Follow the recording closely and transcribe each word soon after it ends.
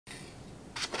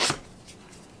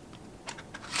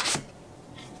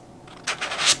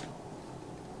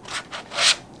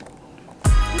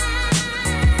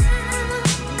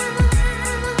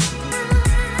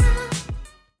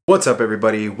What's up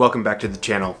everybody, welcome back to the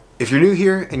channel. If you're new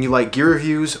here and you like gear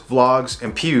reviews, vlogs,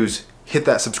 and pews, hit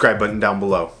that subscribe button down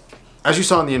below. As you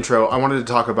saw in the intro, I wanted to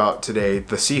talk about today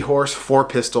the Seahorse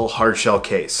 4-pistol hardshell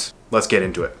case. Let's get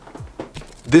into it.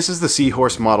 This is the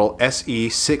Seahorse model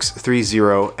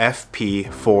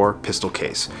SE630FP4 pistol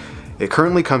case. It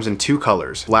currently comes in two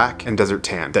colors, black and desert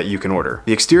tan, that you can order.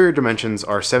 The exterior dimensions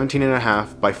are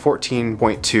 17.5 by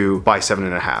 14.2 by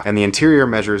 7.5, and the interior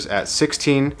measures at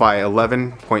 16 by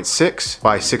 11.6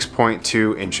 by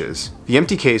 6.2 inches. The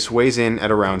empty case weighs in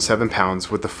at around 7 pounds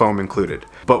with the foam included,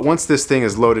 but once this thing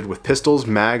is loaded with pistols,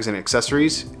 mags, and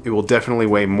accessories, it will definitely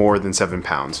weigh more than 7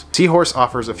 pounds. Seahorse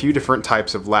offers a few different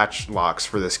types of latch locks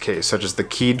for this case, such as the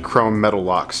keyed chrome metal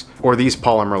locks, or these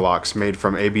polymer locks made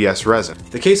from ABS resin.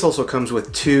 The case also comes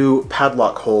with two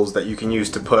padlock holes that you can use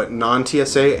to put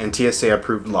non-TSA and TSA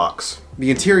approved locks. The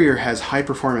interior has high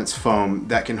performance foam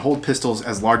that can hold pistols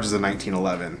as large as a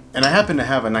 1911. And I happen to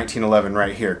have a 1911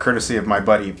 right here, courtesy of my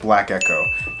buddy Black Echo.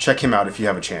 Check him out if you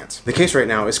have a chance. The case right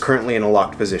now is currently in a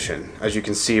locked position, as you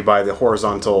can see by the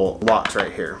horizontal locks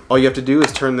right here. All you have to do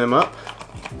is turn them up,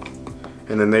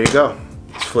 and then there you go.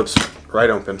 It flips right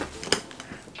open.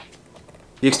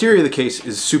 The exterior of the case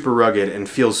is super rugged and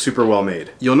feels super well made.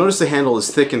 You'll notice the handle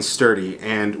is thick and sturdy,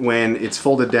 and when it's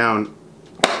folded down,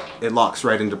 it locks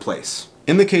right into place.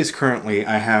 In the case currently,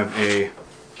 I have a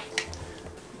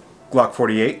Glock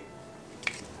 48,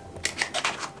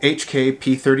 HK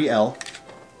P30L,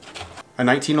 a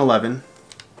 1911,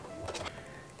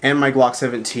 and my Glock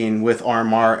 17 with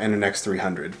RMR and an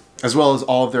X300, as well as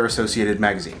all of their associated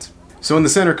magazines. So in the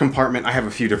center compartment, I have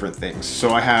a few different things.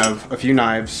 So I have a few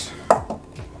knives,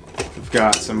 I've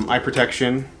got some eye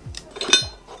protection,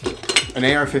 an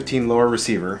AR-15 lower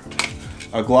receiver,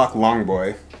 a Glock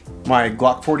Longboy, my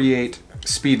Glock 48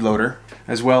 speed loader,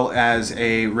 as well as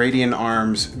a Radian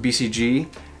Arms BCG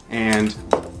and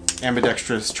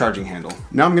ambidextrous charging handle.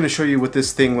 Now I'm going to show you what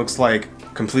this thing looks like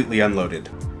completely unloaded.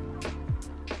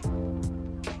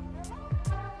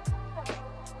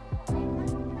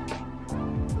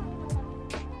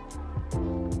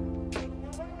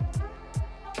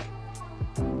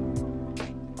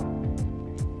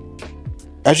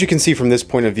 As you can see from this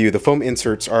point of view, the foam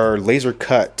inserts are laser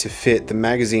cut to fit the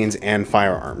magazines and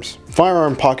firearms.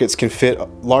 Firearm pockets can fit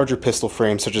larger pistol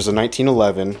frames such as a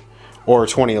 1911 or a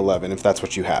 2011 if that's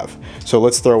what you have. So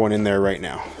let's throw one in there right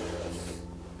now.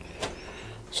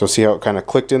 So see how it kind of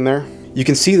clicked in there? You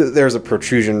can see that there's a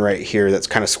protrusion right here that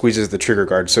kind of squeezes the trigger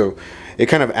guard, so it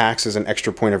kind of acts as an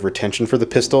extra point of retention for the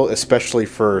pistol, especially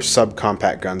for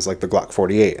subcompact guns like the Glock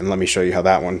 48, and let me show you how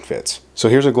that one fits. So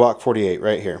here's a Glock 48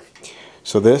 right here.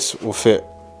 So this will fit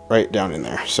right down in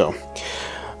there.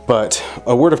 But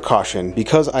a word of caution,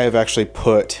 because I have actually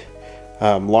put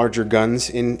larger guns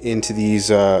into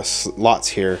these slots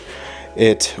here,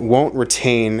 it won't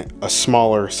retain a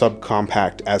smaller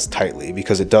subcompact as tightly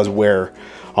because it does wear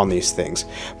on these things.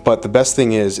 But the best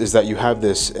thing is that you have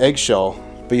this eggshell,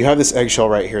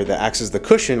 right here that acts as the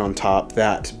cushion on top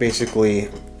that basically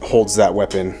holds that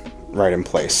weapon right in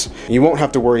place. You won't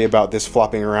have to worry about this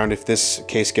flopping around if this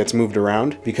case gets moved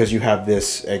around because you have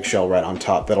this eggshell right on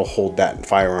top that'll hold that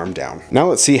firearm down. Now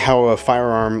let's see how a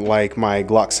firearm like my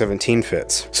Glock 17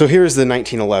 fits. So here's the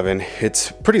 1911.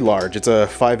 It's pretty large. It's a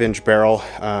 5-inch barrel.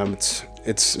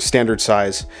 It's standard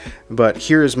size, but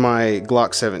here's my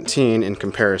Glock 17 in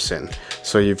comparison.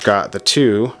 So you've got the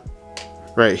two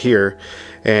right here,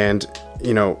 and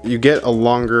you know, you get a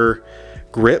longer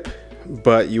grip,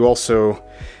 but you also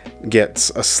get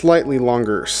a slightly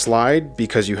longer slide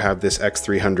because you have this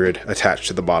X300 attached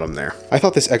to the bottom there. I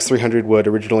thought this X300 would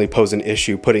originally pose an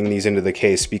issue putting these into the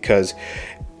case because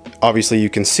obviously you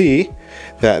can see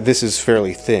that this is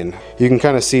fairly thin. You can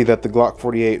kind of see that the Glock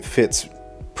 48 fits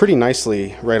pretty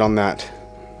nicely right on that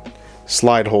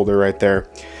slide holder right there.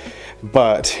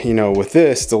 But, you know, with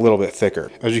this, it's a little bit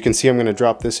thicker. As you can see, I'm going to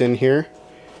drop this in here.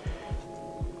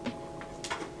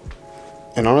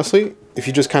 And honestly, if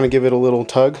you just kind of give it a little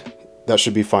tug, that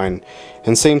should be fine.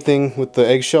 And same thing with the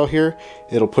eggshell here.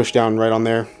 It'll push down right on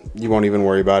there. You won't even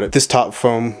worry about it. This top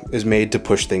foam is made to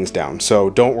push things down, so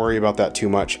don't worry about that too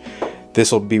much.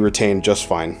 This will be retained just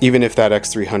fine, even if that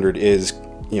X300 is,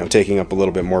 you know, taking up a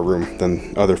little bit more room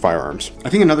than other firearms. I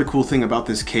think another cool thing about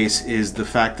this case is the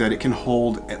fact that it can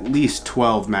hold at least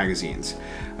 12 magazines.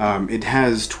 It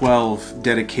has 12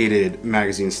 dedicated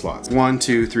magazine slots. 1,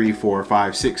 2, 3, 4,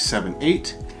 5, 6, 7,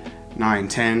 8, 9,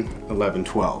 10, 11,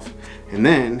 12. And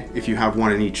then if you have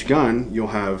one in each gun, you'll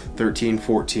have 13,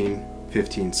 14,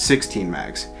 15, 16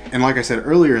 mags. And like I said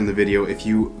earlier in the video, if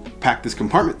you pack this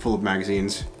compartment full of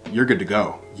magazines, you're good to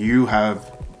go. You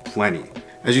have plenty.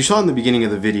 As you saw in the beginning of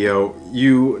the video,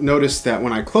 you noticed that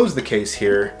when I closed the case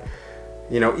here,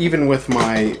 you know, even with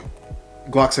my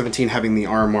Glock 17 having the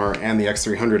RMR and the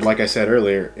X300, like I said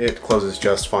earlier, it closes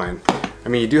just fine. I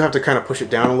mean, you do have to kind of push it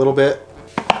down a little bit,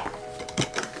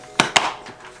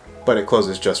 but it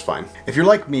closes just fine. If you're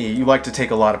like me, you like to take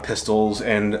a lot of pistols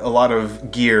and a lot of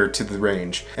gear to the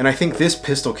range, and I think this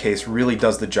pistol case really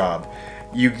does the job.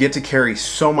 You get to carry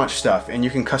so much stuff and you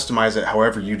can customize it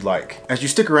however you'd like. As you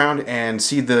stick around and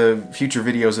see the future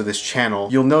videos of this channel,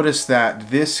 you'll notice that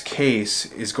this case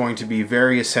is going to be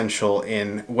very essential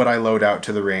in what I load out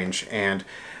to the range, and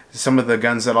some of the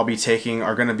guns that I'll be taking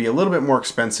are going to be a little bit more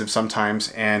expensive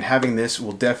sometimes, and having this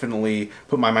will definitely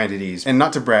put my mind at ease. And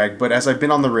not to brag, but as I've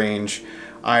been on the range,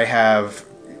 I have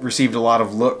received a lot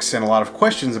of looks and a lot of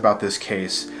questions about this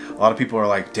case. A lot of people are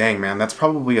like, dang man, that's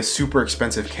probably a super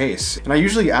expensive case. And I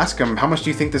usually ask them, how much do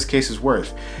you think this case is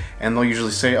worth? And they'll usually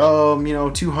say, oh, you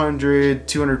know, 200,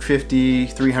 250,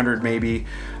 300 maybe.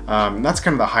 That's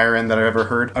kind of the higher end that I've ever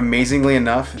heard. Amazingly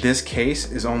enough, this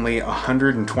case is only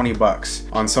 120 bucks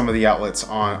on some of the outlets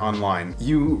online.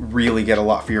 You really get a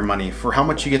lot for your money. For how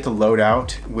much you get to load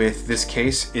out with this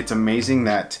case, it's amazing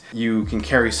that you can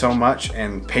carry so much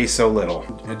and pay so little.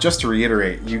 Just to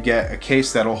reiterate, you get a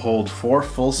case that'll hold 4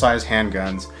 full-size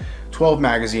handguns, 12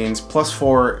 magazines, plus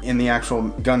 4 in the actual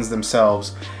guns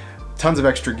themselves, tons of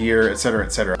extra gear, etc.,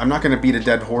 etc. I'm not going to beat a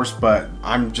dead horse, but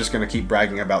I'm just going to keep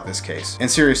bragging about this case. And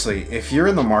seriously, if you're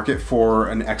in the market for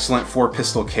an excellent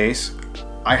 4-pistol case,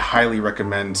 I highly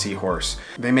recommend Seahorse.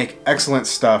 They make excellent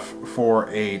stuff for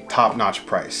a top-notch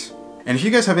price. And if you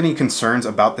guys have any concerns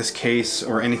about this case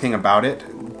or anything about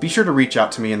it, be sure to reach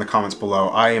out to me in the comments below.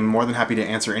 I am more than happy to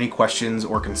answer any questions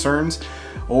or concerns,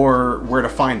 or where to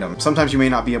find them. Sometimes you may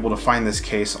not be able to find this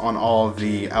case on all of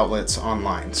the outlets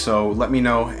online, so let me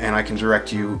know and I can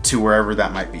direct you to wherever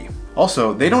that might be.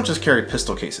 Also, they don't just carry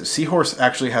pistol cases. Seahorse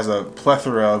actually has a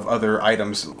plethora of other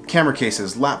items, camera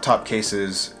cases, laptop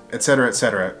cases, etc.,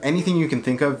 etc. Anything you can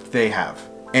think of, they have.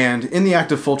 And in the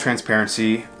act of full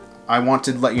transparency, I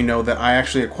wanted to let you know that I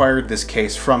actually acquired this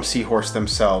case from Seahorse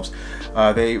themselves.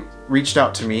 They reached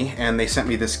out to me and they sent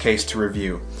me this case to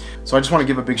review. So I just want to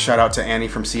give a big shout out to Annie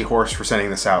from Seahorse for sending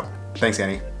this out. Thanks,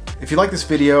 Annie. If you like this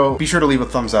video, be sure to leave a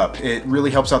thumbs up. It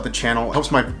really helps out the channel,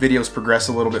 helps my videos progress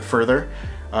a little bit further.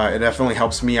 It definitely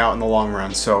helps me out in the long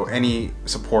run, so any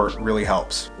support really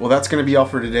helps. Well, that's going to be all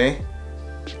for today.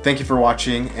 Thank you for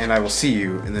watching, and I will see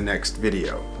you in the next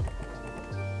video.